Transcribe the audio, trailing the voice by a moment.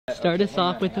Start us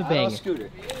off with a banger.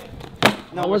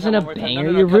 No, that wasn't a banger.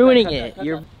 You're ruining it.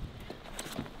 You're.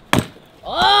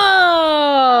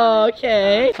 Oh,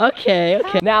 okay.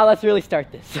 Now let's really start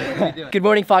this. Good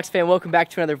morning, Fox fan. Welcome back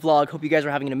to another vlog. Hope you guys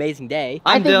are having an amazing day.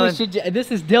 I'm Dylan.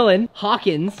 This is Dylan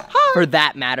Hawkins, for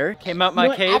that matter. Came out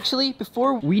my cave. Actually,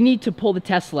 before we need to pull the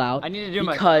Tesla out, I need to do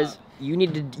my because you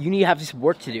need to have some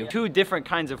work to do. Two different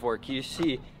kinds of work. You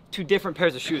see, two different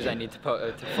pairs of shoes I need to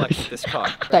flex with this car.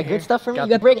 That good stuff for me. You got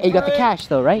the brick. You got the cash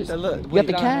though, right? You got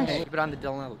the cash. Keep it on the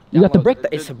Dylan. You got the brick.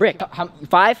 It's a brick. How,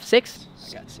 5, 6?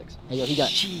 I got 6. Hey, yo, he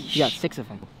got 6 of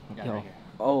them. Yo. Right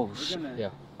Oh, yeah.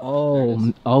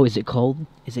 Oh, is it cold?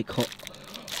 Is it cold?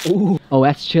 Ooh. Oh,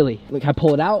 that's chilly. Look, can I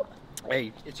pull it out?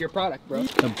 Hey, it's your product, bro.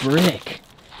 A brick.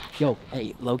 Yo,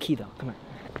 hey, low key though. Come on.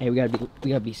 Hey, we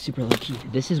gotta be super low key.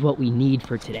 This is what we need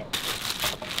for today.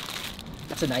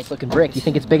 That's a nice looking brick. You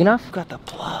think it's big enough? You got the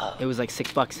plug. It was like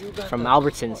 $6 from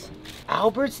Albertsons.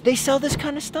 Alberts? They sell this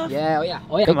kind of stuff? Yeah, oh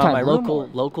yeah. Come on, my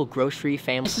local grocery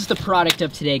family. This is the product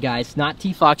of today, guys. Not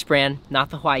T-Fox brand, not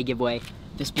the Hawaii giveaway.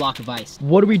 This block of ice.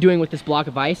 What are we doing with this block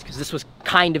of ice? Because this was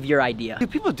kind of your idea. Do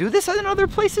people do this in other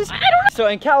places? I don't know. So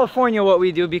in California, what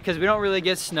we do, because we don't really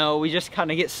get snow, we just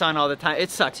kind of get sun all the time.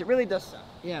 It sucks. It really does suck.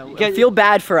 Yeah, I feel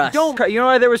bad for us. You know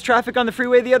why there was traffic on the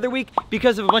freeway the other week?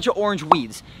 Because of a bunch of orange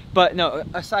weeds. But no,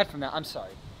 aside from that, I'm sorry.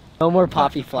 No more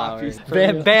poppy flowers.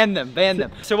 Ban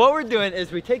them. So what we're doing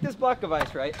is we take this block of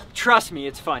ice, right? Trust me,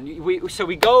 it's fun. So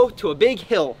we go to a big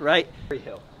hill, right? Big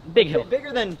hill.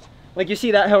 Bigger than, like you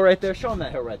see that hill right there? Show them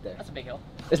that hill right there. That's a big hill.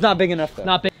 It's not big enough though.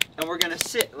 Not big. And we're gonna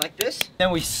sit like this.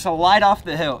 Then we slide off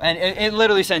the hill. And it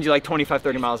literally sends you like 25,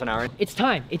 30 miles an hour. It's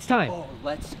time. It's time. Oh,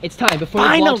 It's time before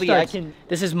finally the vlog starts.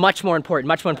 This is much more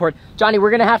important. Johnny, we're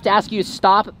gonna have to ask you to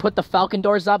stop, put the Falcon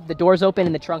doors up, the doors open,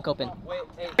 and the trunk open.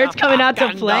 It's coming out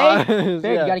to play. Babe,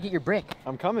 you gotta get your brick.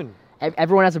 I'm coming.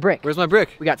 Everyone has a brick. Where's my brick?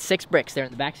 We got 6 bricks there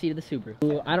in the back seat of the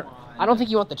Subaru. I don't think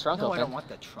you want the trunk open. I don't want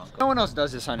the trunk. No one else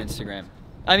does this on Instagram.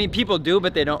 I mean, people do,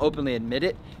 but they don't openly admit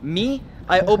it. Me,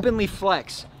 I openly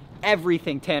flex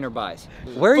everything Tanner buys.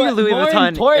 Where are your Louis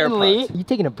Vuitton More importantly, AirPods? you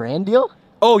taking a brand deal?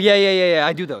 Oh, yeah,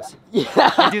 I do those. Yeah.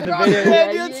 I do the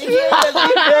video.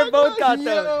 They're both got those.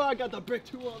 Yo, I got the brick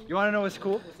too on me. You wanna know what's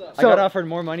cool? I So- got offered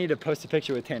more money to post a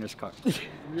picture with Tanner's car.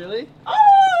 Really?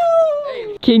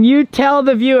 Can you tell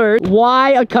the viewers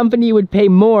why a company would pay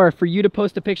more for you to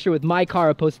post a picture with my car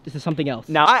opposed to something else?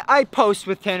 Now, I post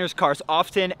with Tanner's cars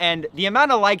often, and the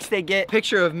amount of likes they get,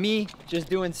 picture of me just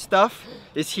doing stuff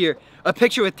is here. A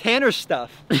picture with Tanner's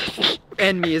stuff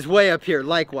and me is way up here,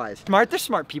 likewise. They're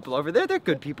smart people over there. They're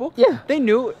good people. Yeah. They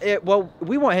knew it. Well,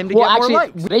 we want him to get more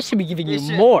likes. They should be giving you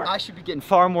more. I should be getting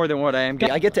far more than what I am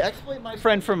getting. I get to exploit my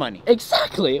friend for money.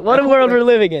 Exactly. What a world we're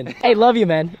living in. Hey, love you,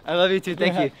 man. I love you too.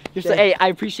 Thank you. You're so, hey, I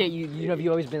appreciate you. You know,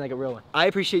 you've always been like a real one. I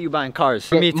appreciate you buying cars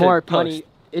for me Get to more post. money.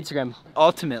 Instagram.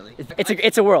 Ultimately.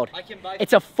 It's a world. I can buy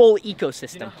It's a full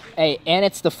ecosystem. Hey, and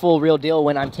it's the full real deal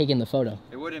when I'm taking the photo.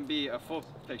 It wouldn't be a full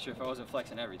picture if I wasn't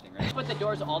flexing everything, right? Put the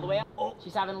doors all the way up. Oh,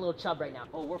 she's having a little chub right now.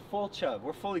 Oh, we're full chub.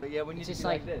 We're fully. Yeah, we need It's to just be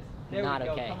like this. There not we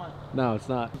go. okay. Come on. No, it's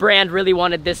not. Brand really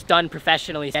wanted this done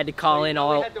professionally. Had to call in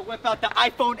all. We had to whip out the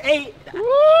iPhone 8. Woo!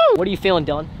 What are you feeling,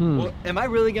 Dylan? Well, am I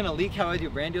really gonna leak how I do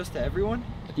brand deals to everyone?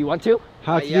 Do you want to?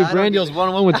 How to yeah, do I brand don't deals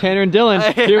one-on-one with Tanner and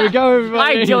Dylan. Here we go, All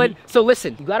everybody. right, Dylan. So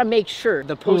listen, you gotta make sure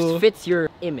the post Ooh. fits your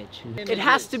image. It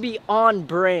has to be on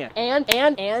brand and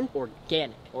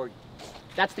organic.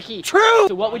 That's the key. True.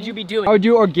 So what would you be doing? How would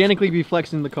you organically be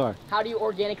flexing the car? How do you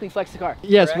organically flex the car?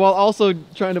 Yes, Correct. while also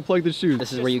trying to plug the shoes.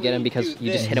 This is where you get him because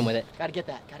you just hit him with it. Gotta get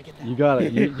that. You got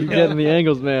it. You're getting the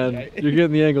angles, man. You're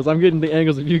getting the angles. I'm getting the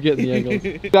angles if you getting the angles.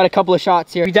 We got a couple of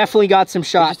shots here. We definitely got some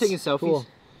shots. Just taking selfies. Cool.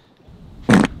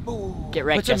 Get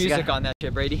right, Put some Jessica. music on that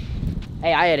shit, Brady.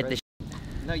 Hey, I edit this.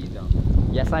 No, you don't.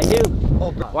 Yes, I do.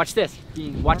 Oh, bro. Watch this.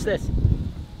 Watch this.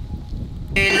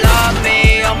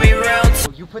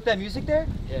 Oh, you put that music there?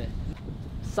 Yeah.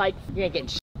 Psych. You ain't getting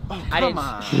shit. Oh, I come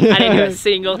on. didn't do a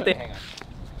single thing. Hang on.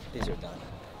 These are done.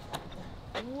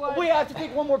 What? Wait, I have to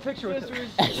take one more picture with him.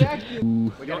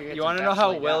 You want to know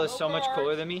how Will is so much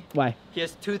cooler than me? Why? He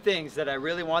has 2 things that I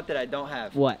really want that I don't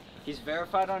have. What? He's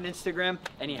verified on Instagram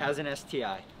and he has an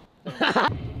STI.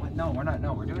 What? No, we're not.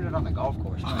 No, we're doing it on the golf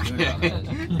course. We're not doing it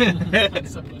on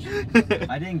this.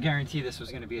 I didn't guarantee this was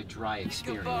going to be a dry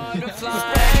experience.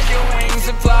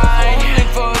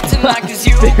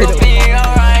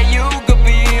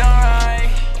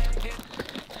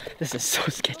 This is so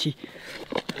sketchy.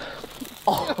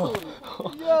 Oh.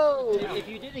 Yo! If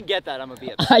you didn't get that, I'm gonna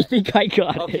be upset. I think I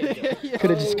got Okay, it.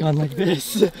 Could have just gone like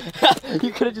this.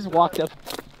 You could have just walked up.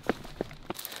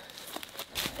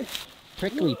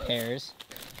 Prickly pears.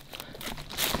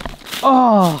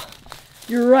 Oh,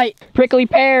 You're right. Prickly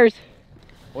pears.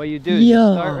 What you do is you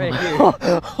start right here.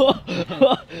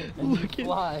 Look at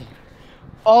Fly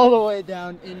all the way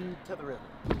down into the river.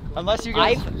 Unless you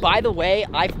guys. By the way,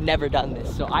 I've never done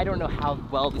this, so I don't know how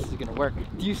well this is gonna work.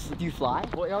 Do you fly?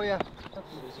 Well, oh yeah.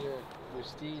 Your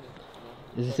steed.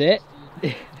 Is this it?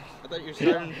 I thought you were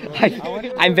starting.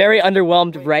 I'm very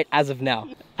underwhelmed right as of now.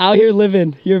 Out here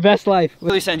living your best life.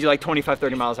 Really sends you like 25,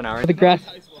 30 miles an hour. The grass.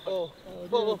 You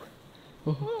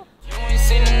ain't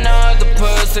seen another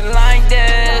person like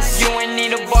this. You ain't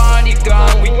need a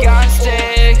bodyguard, we got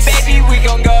sticks. Baby, we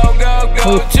gon' go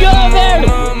to the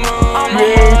moon. I'm a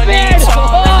money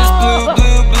tall and it's blue,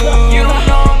 blue, blue. You don't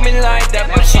know me like that,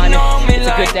 but you know me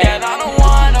like that. I don't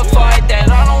wanna fight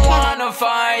that, I don't wanna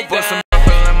fight that. Put some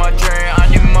apple in my drink, I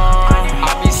need more.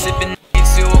 I be sipping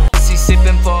too, pussy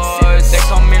sipping force. They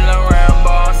call me Lil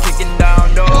Rambo, I'm kicking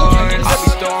down doors. I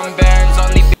be throwing bands on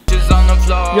these bitches on the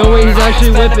floor. Yo, wait, he's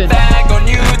actually whipping.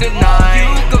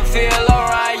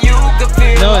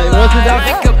 No, it wasn't that.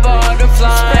 Like a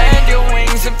butterfly, spread your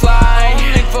wings and fly.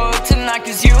 Only for tonight,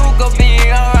 'cause you gon' be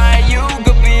alright. You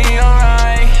gon' be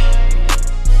alright.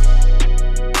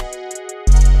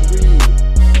 3,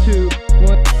 2,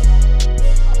 1.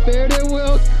 Baird and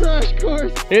Will crash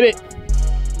course. Hit it.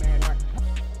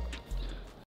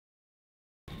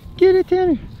 Get it,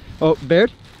 Tanner. Oh,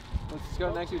 Baird. Let's just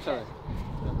go next to each other.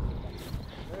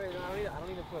 I don't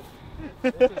need to put.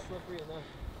 This is slippery enough.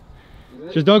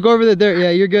 Just don't go over the dirt.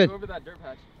 Yeah, you're good. Go over that dirt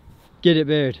patch. Get it,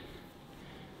 Baird.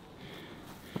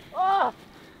 Oh!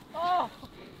 Oh!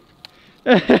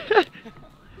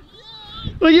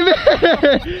 Look at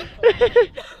Baird.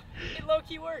 It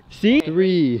low-key worked. See?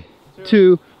 3,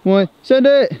 2, 1. Send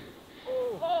it.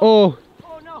 Oh.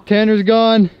 Oh no. Tanner's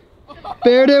gone.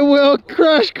 Baird and Will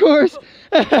crash course.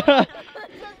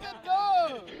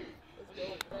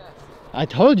 I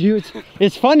told you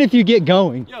it's fun if you get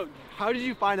going. Yo, how did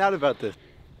you find out about this?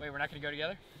 Wait, we're not gonna go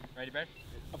together? Ready, Baird?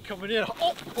 I'm coming in.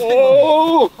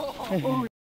 Oh! Oh.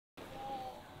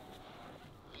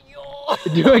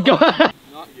 Do it, go. Not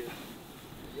good.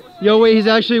 Yo, wait, he's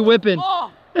actually whipping. Oh!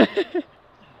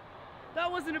 That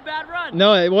wasn't a bad run.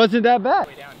 No, it wasn't that bad.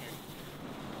 Way down here.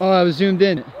 Oh, I was zoomed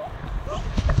in.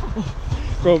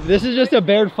 Bro, this is just a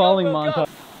Baird falling montage.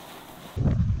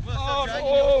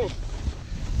 Oh!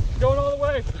 Going all the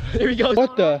way. There he goes.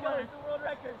 What the?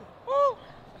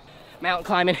 Mountain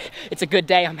climbing. It's a good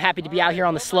day. I'm happy to be out here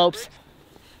on the slopes.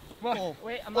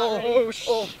 Wait, I'm not ready.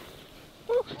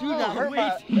 Dude, that hurt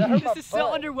This is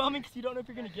so underwhelming because you don't know if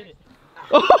you're gonna get it.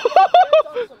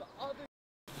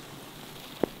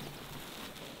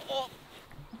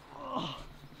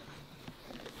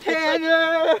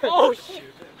 Tanner! Oh shoot!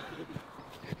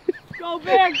 Go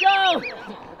Bear, go!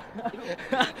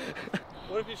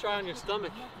 What if you try on your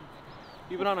stomach?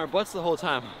 You've been on our butts the whole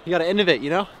time. You gotta innovate, you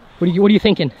know? What are you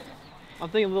thinking? I'm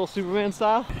thinking a little Superman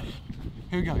style.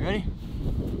 Here we go, you ready?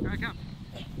 Here I come.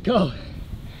 Go!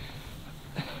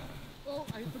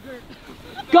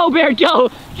 Go Bear, go!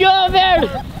 Go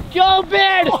Bear! Go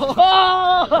Bear!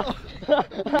 Oh!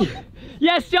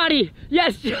 Yes, Johnny!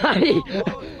 Yes, Johnny!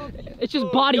 It's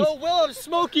just bodies. Yo, Will, I'm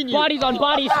smoking you. Bodies on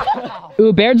bodies.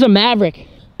 Ooh, Baird's a maverick.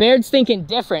 Baird's thinking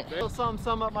different.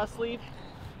 Some up my sleeve.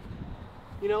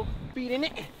 You know, beating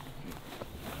it.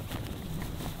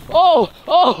 Oh!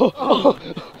 Oh! Oh!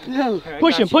 No.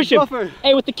 Push him, push him.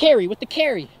 Hey, with the carry, with the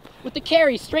carry. With the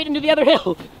carry, straight into the other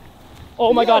hill.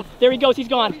 Oh my God, there he goes, he's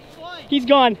gone. He's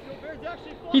gone.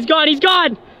 He's gone, he's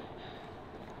gone.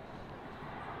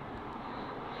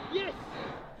 Yes!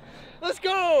 Let's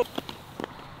go!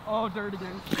 Oh, dirty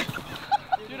dude.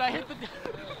 Dude, I hit the...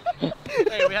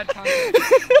 Hey, we had contact.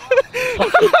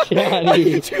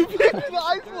 Johnny. Too big for the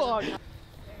ice block.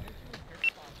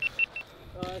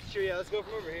 That's true, yeah, let's go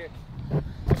from over here.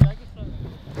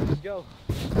 Let's go.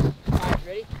 Alright,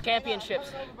 ready?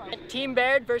 Championships. Team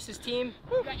Baird versus team...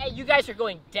 Hey, you guys are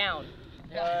going down.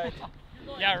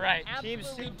 Yeah, right.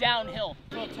 Absolutely downhill.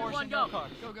 One, go.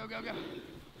 Go, go, go, go.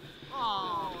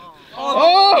 Oh.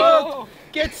 Oh!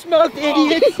 Get smoked,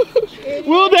 idiots!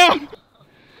 Will down.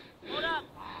 Hold up.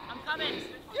 I'm coming.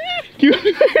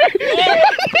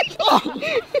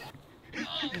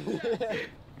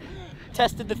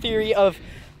 Tested the theory of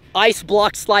ice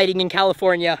block sliding in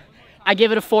California. I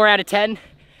give it a 4 out of 10.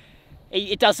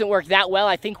 It doesn't work that well.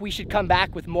 I think we should come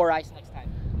back with more ice next time.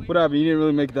 What happened? You didn't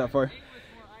really make it that far.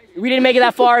 We didn't make it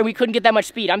that far and we couldn't get that much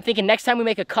speed. I'm thinking next time we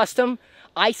make a custom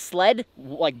ice sled,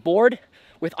 like board,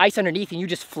 with ice underneath and you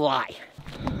just fly.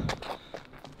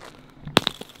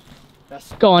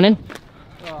 Go on in.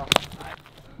 That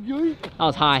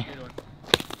was high.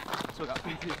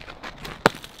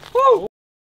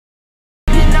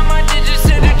 Now my digits to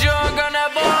the drug on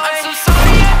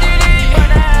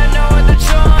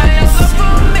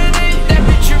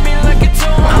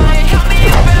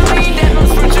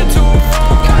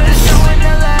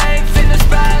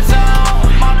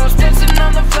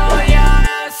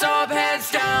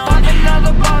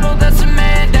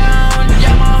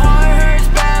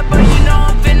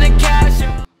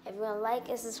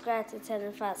and subscribe to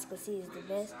Tanner Fox because he is the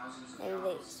best and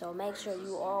lit. So make sure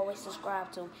you always subscribe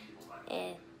to him.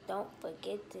 And don't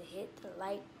forget to hit the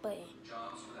like button.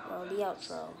 Roll the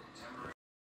outro.